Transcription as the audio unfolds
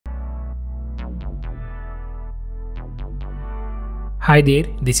Hi there,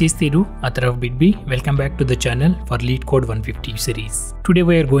 this is Thiru, author of Bitbee. Welcome back to the channel for Leet Code 150 series. Today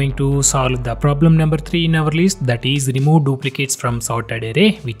we are going to solve the problem number 3 in our list, that is remove duplicates from sorted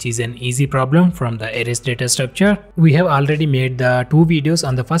array, which is an easy problem from the arrays data structure. We have already made the two videos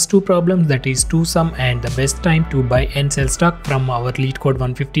on the first two problems, that is to sum and the best time to buy and sell stock from our Leet Code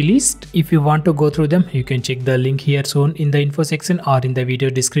 150 list. If you want to go through them, you can check the link here shown in the info section or in the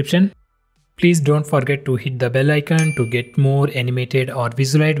video description. Please don't forget to hit the bell icon to get more animated or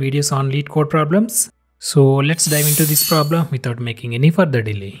visualized videos on Leet Code problems. So let's dive into this problem without making any further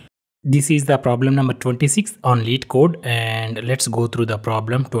delay. This is the problem number 26 on Leet Code, and let's go through the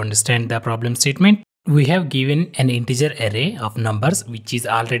problem to understand the problem statement. We have given an integer array of numbers which is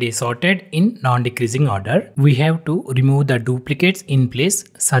already sorted in non-decreasing order. We have to remove the duplicates in place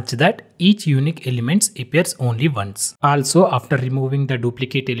such that each unique element appears only once. Also, after removing the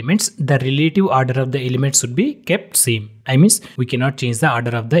duplicate elements, the relative order of the elements should be kept same. I mean, we cannot change the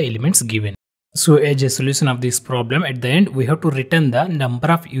order of the elements given. So as a solution of this problem, at the end we have to return the number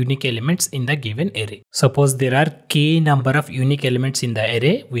of unique elements in the given array. Suppose there are k number of unique elements in the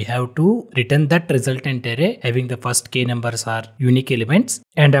array, we have to return that resultant array having the first k numbers are unique elements,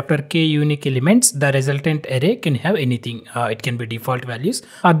 and after k unique elements the resultant array can have anything. It can be default values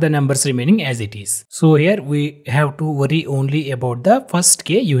or the numbers remaining as it is. So here we have to worry only about the first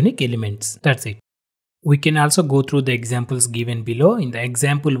k unique elements. That's it. We can also go through the examples given below. In the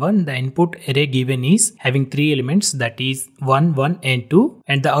example 1, the input array given is having 3 elements, that is 1, 1 and 2,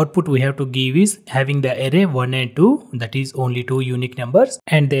 and the output we have to give is having the array 1 and 2, that is only 2 unique numbers,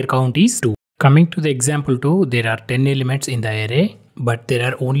 and their count is 2. Coming to the example 2, there are 10 elements in the array, but there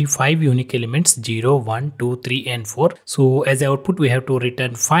are only 5 unique elements 0, 1, 2, 3 and 4. So as output we have to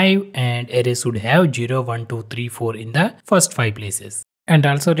return 5, and array should have 0, 1, 2, 3, 4 in the first 5 places. And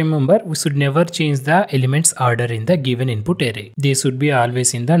also remember, we should never change the elements order in the given input array. They should be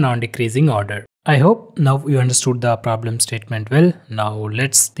always in the non-decreasing order. I hope now you understood the problem statement well. Now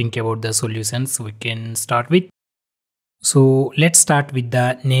let's think about the solutions we can start with. So let's start with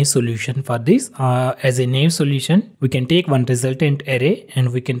the naïve solution for this. As a naïve solution, we can take one resultant array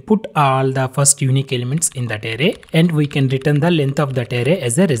and we can put all the first unique elements in that array, and we can return the length of that array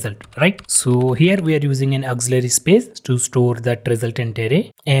as a result, right? So here we are using an auxiliary space to store that resultant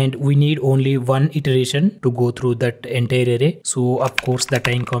array, and we need only one iteration to go through that entire array. So of course the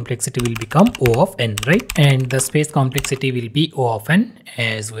time complexity will become O of n, right? And the space complexity will be O of n,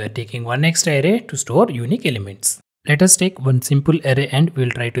 as we are taking one extra array to store unique elements. Let us take one simple array and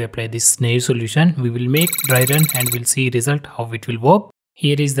we'll try to apply this naïve solution. We will make dry run and we'll see result how it will work.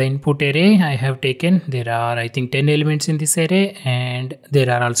 Here is the input array I have taken. There are I think 10 elements in this array, and there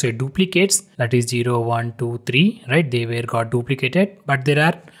are also duplicates, that is 0, 1, 2, 3, right? They were got duplicated, but there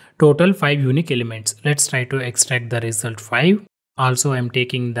are total 5 unique elements. Let's try to extract the result 5. Also, I'm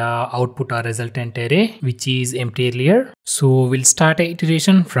taking the output or resultant array which is empty earlier. So we'll start a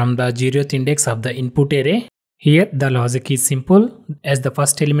iteration from the 0th index of the input array. Here the logic is simple. As the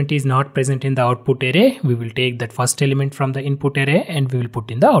first element is not present in the output array, we will take that first element from the input array and we will put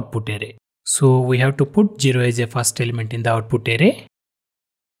in the output array. So we have to put 0 as a first element in the output array.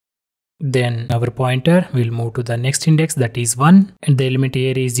 Then our pointer will move to the next index, that is 1, and the element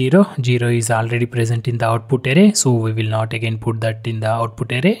here is 0. 0 is already present in the output array, so we will not again put that in the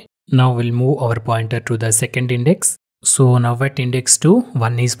output array. Now we'll move our pointer to the second index. So now at index 2,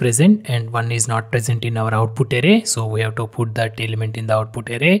 1 is present and 1 is not present in our output array. So we have to put that element in the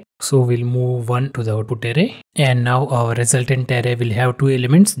output array. So we'll move 1 to the output array. And now our resultant array will have 2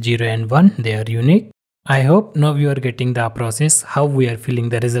 elements, 0 and 1. They are unique. I hope now you are getting the process how we are filling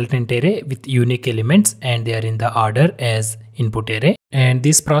the resultant array with unique elements and they are in the order as input array. And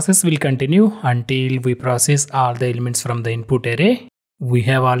this process will continue until we process all the elements from the input array. We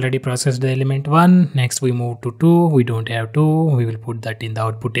have already processed the element 1, next we move to 2, we don't have 2, we will put that in the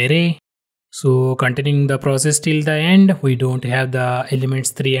output array. So continuing the process till the end, we don't have the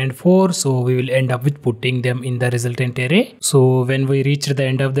elements 3 and 4, so we will end up with putting them in the resultant array. So when we reach the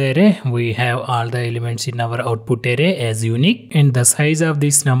end of the array, we have all the elements in our output array as unique, and the size of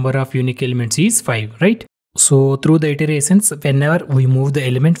this number of unique elements is 5, right? So through the iterations, whenever we move the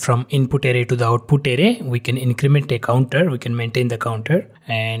element from input array to the output array, we can increment a counter, we can maintain the counter,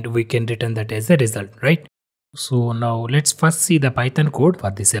 and we can return that as a result, right? So now let's first see the Python code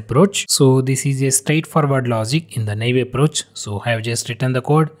for this approach. So this is a straightforward logic in the naïve approach. So I have just written the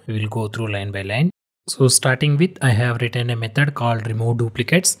code. We will go through line by line. So starting with, I have written a method called remove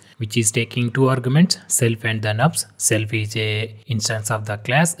duplicates, which is taking 2 arguments, self and the nums. Self is a instance of the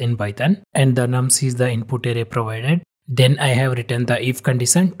class in Python, and the nums is the input array provided. Then I have written the if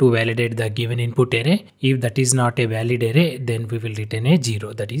condition to validate the given input array. If that is not a valid array, then we will return a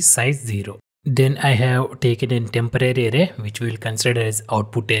 0, that is size 0. Then I have taken a temporary array which we will consider as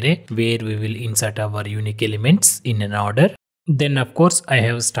output array, where we will insert our unique elements in an order. Then of course I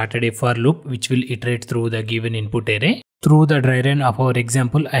have started a for loop which will iterate through the given input array. Through the dry run of our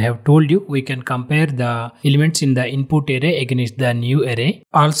example, I have told you we can compare the elements in the input array against the new array.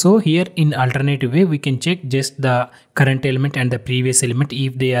 Also here in alternative way, we can check just the current element and the previous element.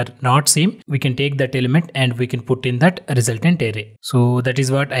 If they are not same, we can take that element and we can put in that resultant array. So that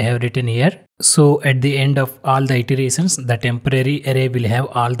is what I have written here. So at the end of all the iterations, the temporary array will have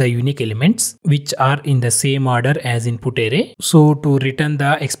all the unique elements which are in the same order as input array. So to return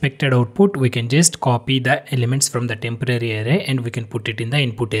the expected output, we can just copy the elements from the temporary array and we can put it in the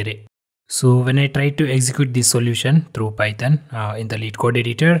input array. So when I try to execute this solution through Python in the Leet Code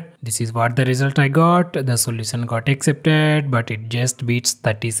editor, this is what the result I got. The solution got accepted, but it just beats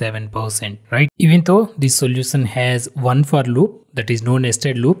 37%, right? Even though this solution has one for loop, that is no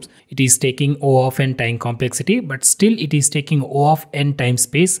nested loops, it is taking O of n time complexity, but still it is taking O of n time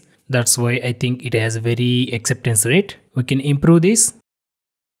space. That's why I think it has very acceptance rate. We can improve this.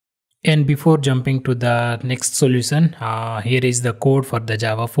 And before jumping to the next solution, here is the code for the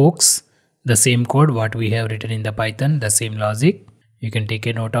Java folks. The same code what we have written in the Python, the same logic. You can take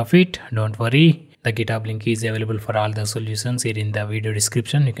a note of it, don't worry. The GitHub link is available for all the solutions here in the video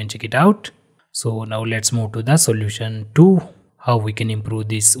description. You can check it out. So now let's move to the solution 2. How we can improve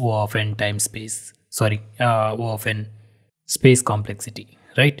this O of n time space. O of n space complexity,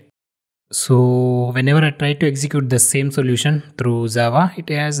 right? So whenever I try to execute the same solution through Java, it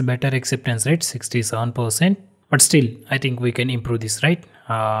has better acceptance rate, 67%. But still, I think we can improve this, right?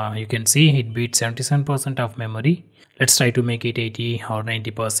 You can see it beats 77% of memory. Let's try to make it 80 or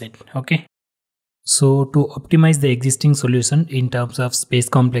 90%. Okay. So to optimize the existing solution in terms of space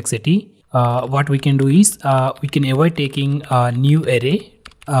complexity, what we can do is we can avoid taking a new array,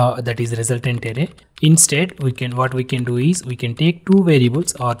 that is resultant array. Instead, what we can do is we can take two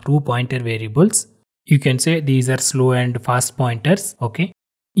variables or two pointer variables. You can say these are slow and fast pointers. Okay.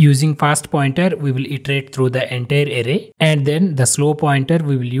 Using fast pointer, we will iterate through the entire array, and then the slow pointer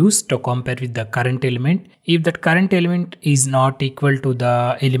we will use to compare with the current element. If that current element is not equal to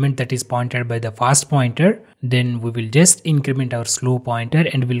the element that is pointed by the fast pointer, then we will just increment our slow pointer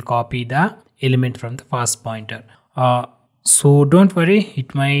and will copy the element from the fast pointer. So don't worry,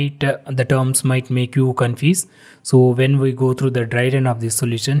 it might the terms might make you confused. So when we go through the dry run of this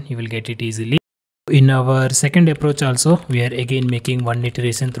solution, you will get it easily. In our second approach also, we are again making one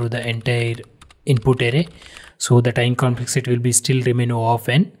iteration through the entire input array. So the time complexity will be still remain O of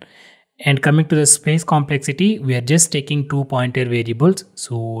n. And coming to the space complexity, we are just taking two pointer variables.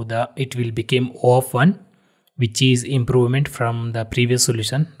 So it will become O of 1, which is improvement from the previous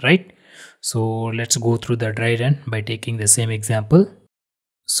solution, right? So let's go through the dry run by taking the same example.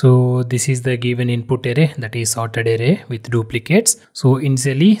 So this is the given input array, that is sorted array with duplicates. So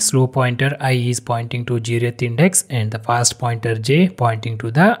initially slow pointer I is pointing to 0th index and the fast pointer j pointing to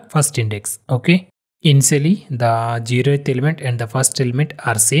the first index. Okay. Initially the 0th element and the first element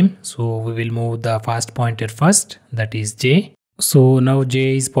are same. So we will move the fast pointer first, that is j. So now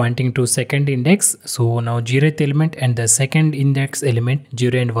j is pointing to second index. So now 0th element and the second index element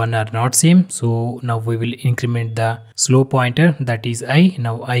 0 and 1 are not same. So now we will increment the slow pointer, that is I.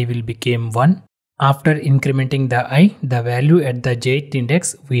 Now I will become 1. After incrementing the I, the value at the jth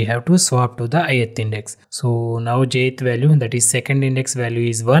index we have to swap to the ith index. So now jth value, that is second index value,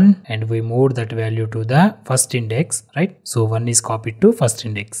 is 1 and we move that value to the first index, right? So 1 is copied to first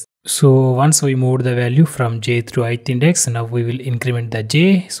index. So once we moved the value from jth to ith index, now we will increment the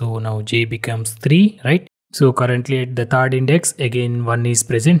j. So now j becomes 3, right? So currently at the third index, again 1 is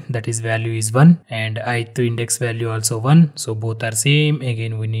present, that is value is 1, and ith index value also 1. So both are same.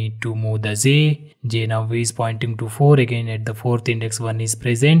 Again we need to move the j now is pointing to 4. Again at the fourth index 1 is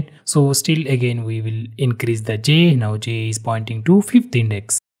present. So still again we will increase the j. Now j is pointing to fifth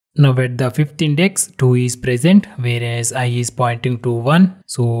index. Now at the fifth index 2 is present, whereas I is pointing to 1.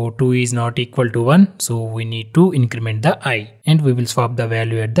 So 2 is not equal to 1. So we need to increment the I and we will swap the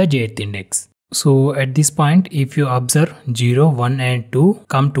value at the jth index. So at this point, if you observe 0, 1 and 2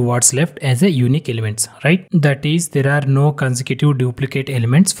 come towards left as a unique elements, right? That is, there are no consecutive duplicate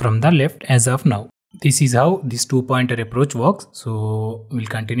elements from the left as of now. This is how this two pointer approach works. So we'll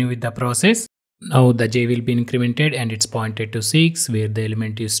continue with the process. Now the j will be incremented and it's pointed to 6 where the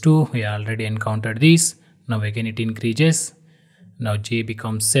element is 2. We already encountered this. Now again it increases. Now j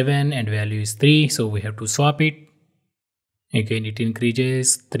becomes 7 and value is 3. So we have to swap it. Again it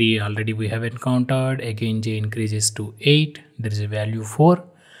increases, 3 already we have encountered. Again j increases to 8, there is a value 4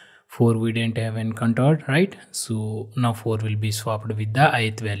 we didn't have encountered, right? So now 4 will be swapped with the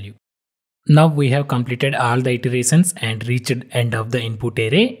ith value. Now we have completed all the iterations and reached end of the input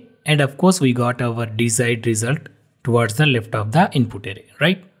array, and of course we got our desired result towards the left of the input array,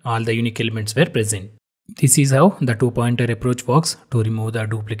 right? All the unique elements were present. This is how the two-pointer approach works to remove the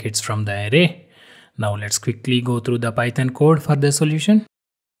duplicates from the array. Now let's quickly go through the Python code for the solution.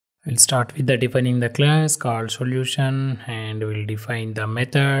 We'll start with the defining the class called solution, and we'll define the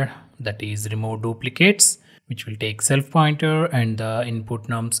method that is remove duplicates, which will take self pointer and the input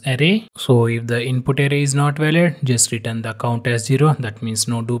nums array. So if the input array is not valid, just return the count as 0, that means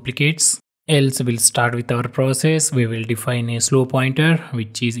no duplicates. Else we'll start with our process. We will define a slow pointer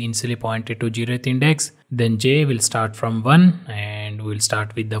which is initially pointed to 0th index. Then j will start from 1 and we'll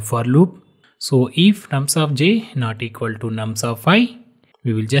start with the for loop. So if nums of j not equal to nums of I,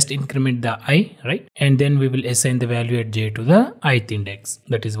 we will just increment the I, right? And then we will assign the value at j to the ith index.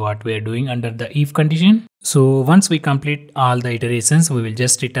 That is what we are doing under the if condition. So once we complete all the iterations, we will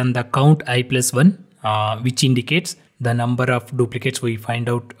just return the count I plus 1, which indicates the number of duplicates we find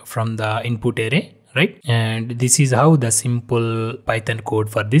out from the input array, right? And this is how the simple Python code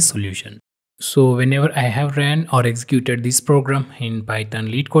for this solution. So whenever I have ran or executed this program in Python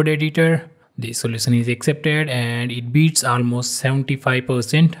Leet Code editor, the solution is accepted and it beats almost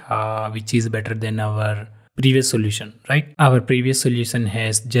 75%, which is better than our previous solution, right? Our previous solution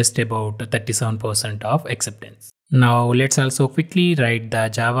has just about 37% of acceptance. Now let's also quickly write the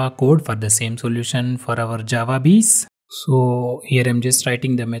Java code for the same solution for our Java bees. So here I'm just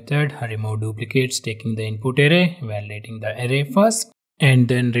writing the method remove duplicates, taking the input array, validating the array first, and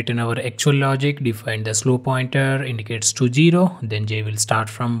then return our actual logic. Define the slow pointer indicates to 0, then j will start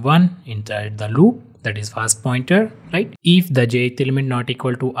from 1 inside the loop, that is fast pointer, right? If the jth element not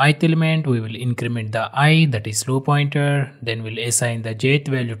equal to ith element, we will increment the I, that is slow pointer, then we'll assign the jth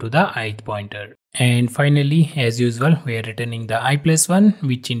value to the ith pointer. And finally, as usual, we are returning the I plus 1,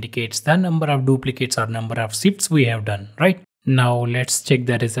 which indicates the number of duplicates or number of shifts we have done, right? Now let's check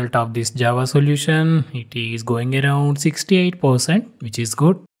the result of this Java solution. It is going around 68%, which is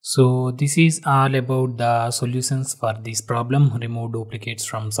good. So this is all about the solutions for this problem, remove duplicates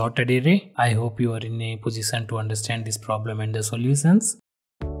from sorted array. I hope you are in a position to understand this problem and the solutions.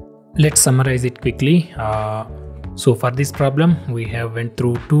 Let's summarize it quickly. So for this problem, we have went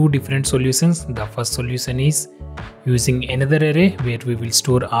through two different solutions. The first solution is using another array where we will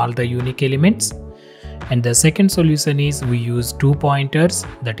store all the unique elements. And the second solution is we use two pointers,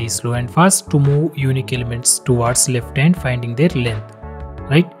 that is slow and fast, to move unique elements towards left hand, finding their length,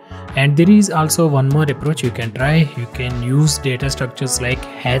 right? And there is also one more approach you can try. You can use data structures like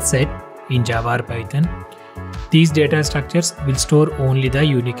hash set in Java or Python. These data structures will store only the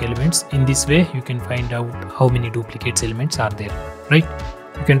unique elements. In this way, you can find out how many duplicates elements are there, right?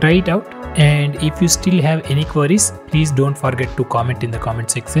 You can try it out. And if you still have any queries, please don't forget to comment in the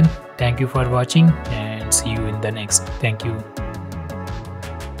comment section. Thank you for watching and see you in the next. Thank you.